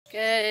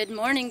Good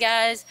morning,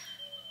 guys.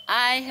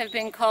 I have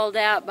been called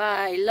out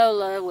by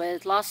Lola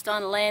with Lost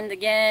on Land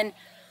again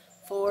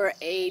for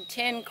a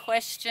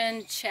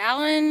 10-question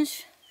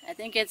challenge. I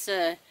think gives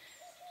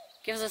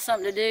us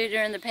something to do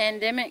during the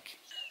pandemic.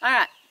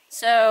 Alright,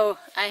 so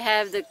I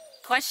have the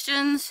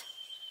questions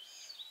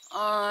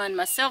on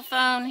my cell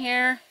phone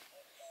here,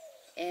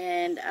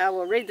 and I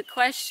will read the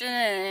question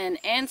and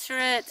answer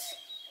it,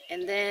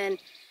 and then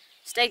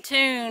stay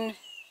tuned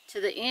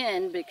to the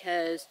end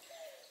because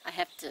I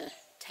have to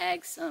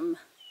tag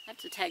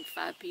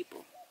 5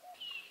 people.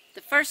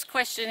 The first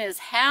question is,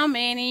 how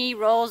many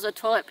rolls of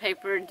toilet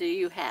paper do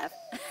you have?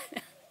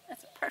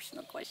 That's a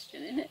personal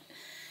question, isn't it?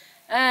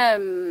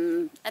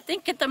 I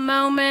think at the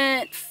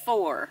moment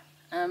 4.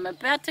 I'm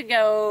about to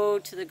go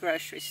to the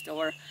grocery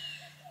store.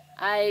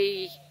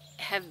 I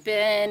have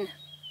been,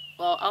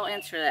 well, I'll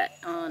answer that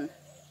on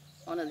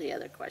one of the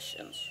other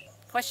questions.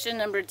 Question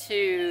number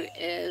 2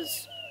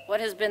 is, what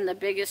has been the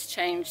biggest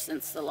change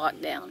since the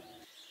lockdown?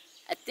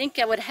 I think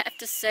I would have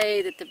to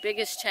say that the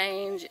biggest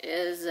change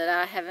is that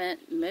I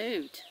haven't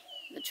moved.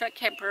 The truck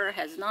camper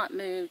has not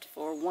moved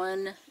for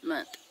 1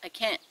 month. I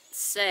can't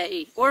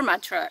say, or my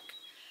truck.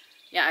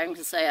 Yeah, I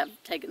can say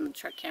I've taken the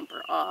truck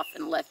camper off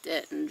and left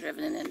it and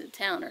driven it into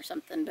town or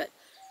something, but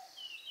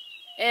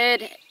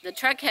the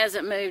truck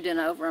hasn't moved in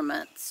over a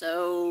month.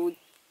 So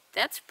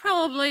that's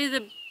probably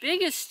the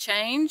biggest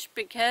change,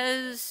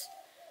 because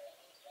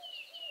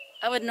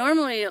I would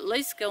normally at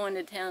least go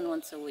into town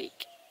once a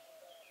week.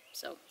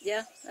 So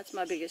yeah, that's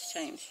my biggest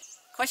change.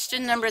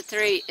 Question number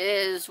 3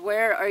 is,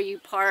 where are you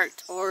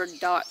parked or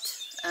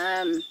docked?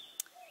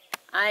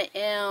 I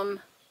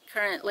am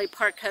currently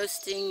park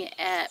hosting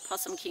at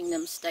Possum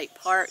Kingdom State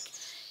Park.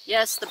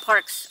 Yes, the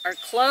parks are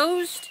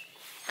closed.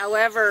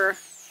 However,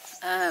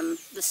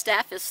 the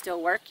staff is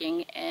still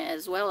working,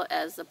 as well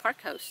as the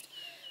park host.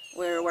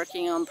 We're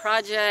working on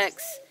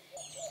projects.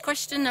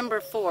 Question number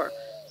 4,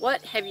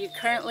 what have you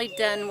currently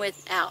done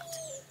without?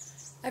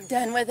 I've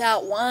done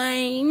without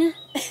wine.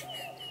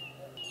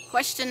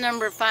 Question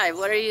number 5,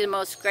 what are you the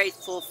most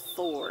grateful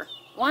for?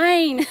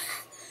 Wine.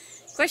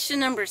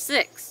 Question number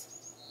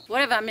 6,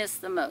 what have I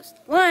missed the most?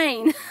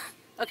 Wine.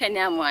 Okay,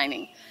 now I'm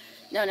whining.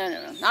 No,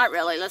 not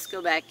really. Let's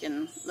go back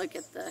and look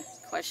at the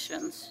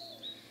questions.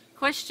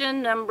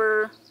 Question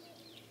number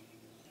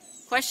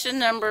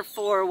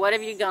 4, what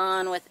have you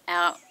gone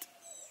without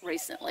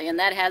recently? And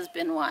that has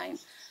been wine.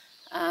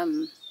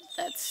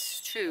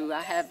 That's true.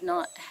 I have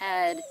not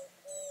had,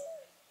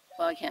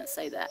 well, I can't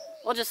say that.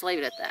 We'll just leave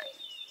it at that.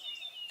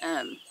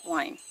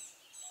 Wine.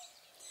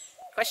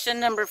 Question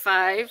number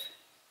 5.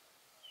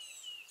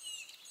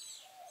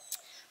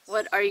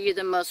 What are you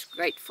the most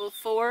grateful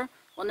for?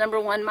 Well, number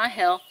 1, my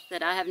health,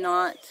 that I have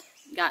not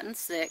gotten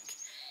sick,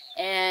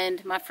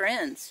 and my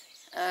friends.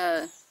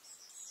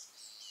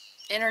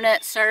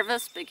 Internet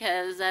service,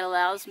 because that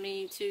allows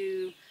me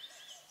to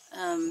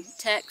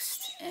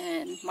text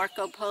and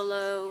Marco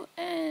Polo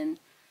and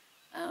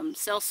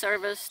cell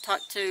service, talk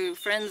to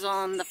friends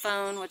on the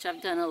phone, which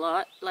I've done a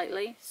lot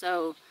lately.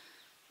 So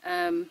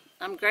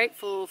I'm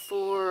grateful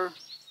for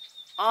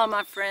all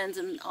my friends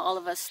and all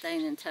of us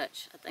staying in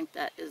touch. I think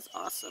that is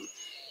awesome.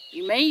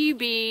 You may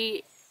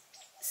be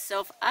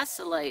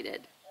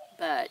self-isolated,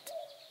 but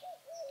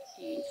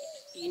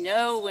you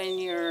know when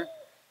you're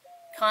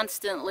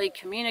constantly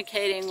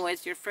communicating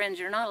with your friends,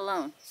 you're not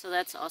alone. So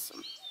that's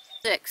awesome.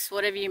 6,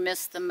 what have you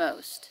missed the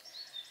most?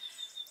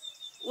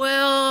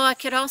 Well, I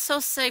could also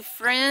say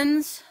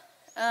friends,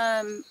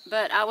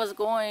 but I was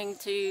going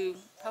to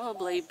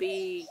probably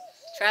be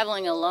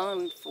traveling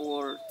alone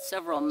for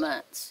several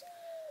months.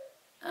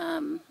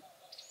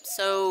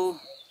 So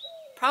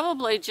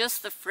probably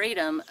just the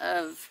freedom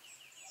of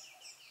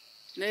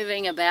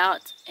moving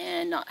about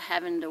and not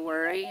having to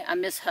worry. I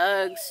miss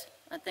hugs.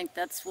 I think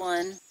that's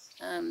one.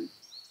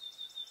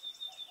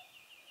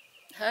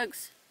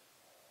 Hugs.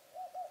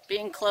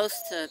 Being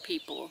close to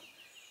people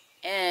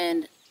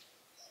and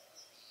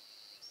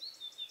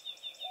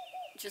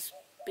just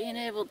being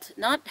able to,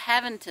 not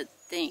having to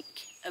think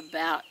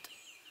about,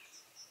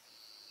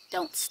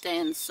 don't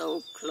stand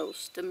so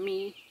close to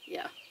me.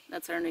 Yeah,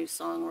 that's our new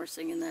song. We're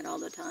singing that all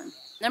the time.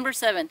 Number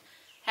 7,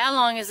 how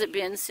long has it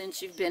been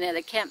since you've been at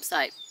a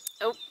campsite?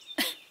 Oh,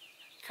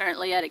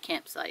 currently at a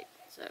campsite.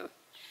 So,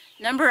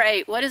 number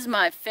 8, what is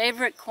my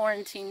favorite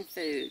quarantine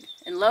food?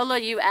 And Lola,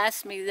 you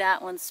asked me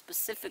that one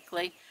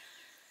specifically.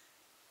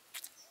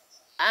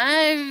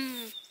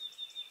 I've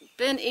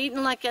been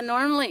eating like I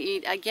normally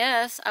eat, I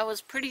guess. I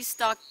was pretty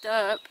stocked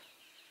up.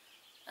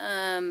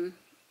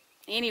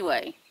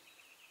 Anyway,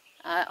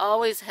 I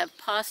always have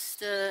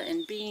pasta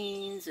and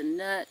beans and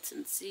nuts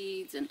and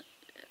seeds and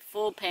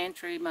full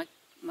pantry. My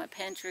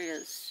pantry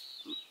is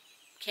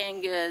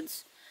canned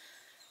goods.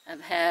 I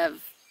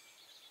have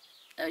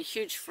a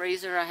huge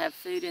freezer. I have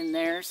food in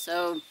there.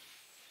 So,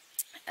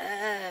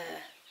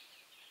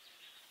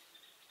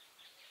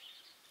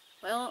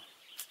 well,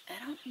 I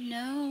don't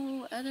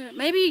know.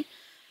 Maybe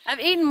I've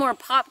eaten more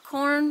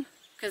popcorn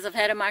because I've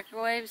had a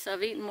microwave. So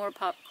I've eaten more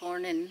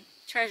popcorn and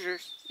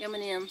treasures,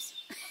 M&Ms,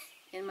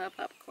 in my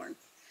popcorn.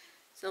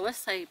 So let's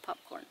say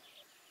popcorn.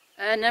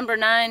 Number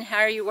 9, how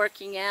are you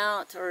working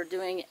out or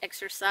doing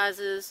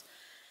exercises?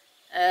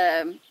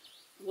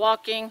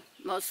 Walking,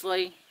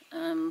 mostly.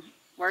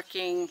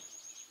 Working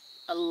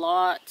a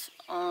lot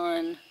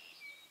on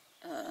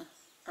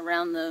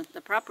around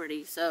the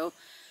property. So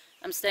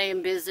I'm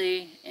staying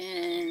busy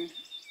and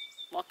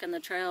walking the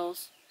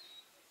trails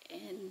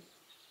and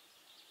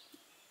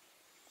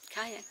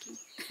kayaking,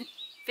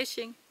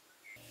 fishing.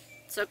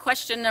 So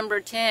question number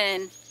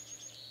 10,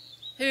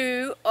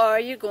 who are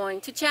you going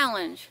to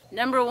challenge?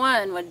 Number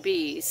 1 would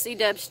be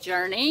C-Dub's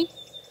Journey.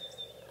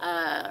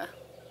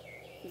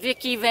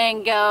 Vicky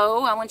Van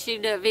Gogh, I want you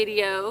to do a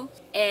video.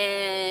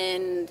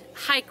 And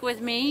Hike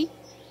With Me,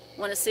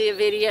 want to see a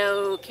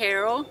video,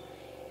 Carol.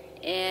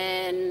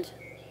 And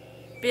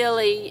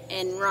Billy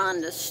and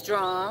Rhonda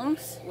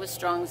Strong's with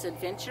Strong's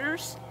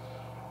Adventures.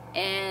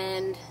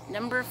 And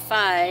number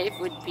 5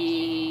 would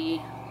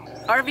be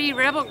RV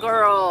Rebel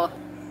Girl.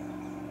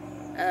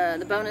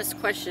 The bonus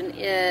question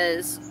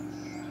is,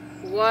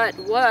 what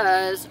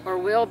was or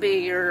will be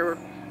your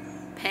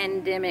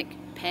pandemic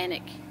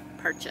panic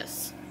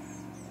purchase?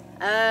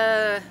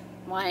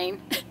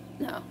 Wayne,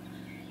 no.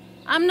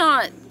 I'm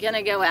not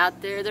gonna go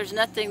out there. There's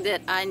nothing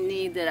that I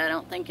need that I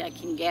don't think I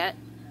can get.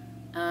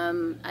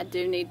 I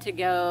do need to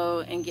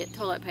go and get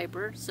toilet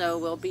paper, so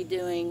we'll be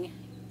doing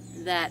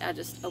that. I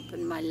just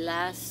opened my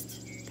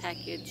last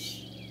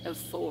package of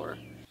 4.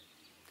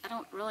 I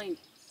don't really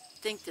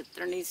think that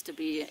there needs to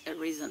be a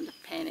reason to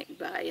panic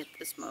buy at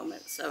this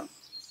moment, so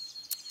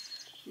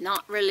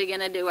not really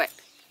gonna do it.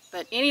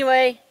 But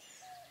anyway,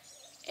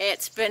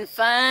 it's been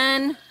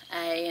fun.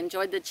 I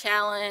enjoyed the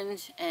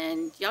challenge,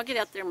 and y'all get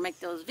out there and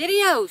make those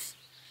videos,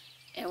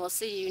 and we'll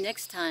see you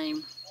next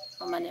time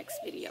on my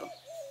next video.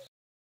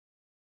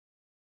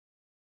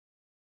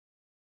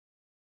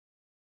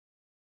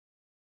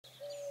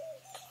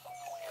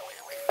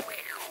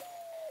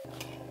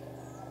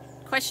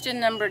 Question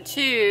number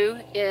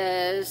 2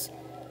 is,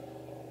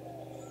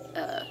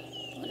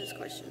 what is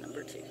question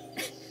number 2?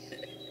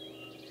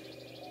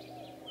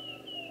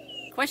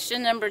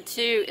 Question number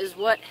 2 is,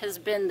 what has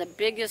been the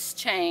biggest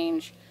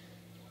change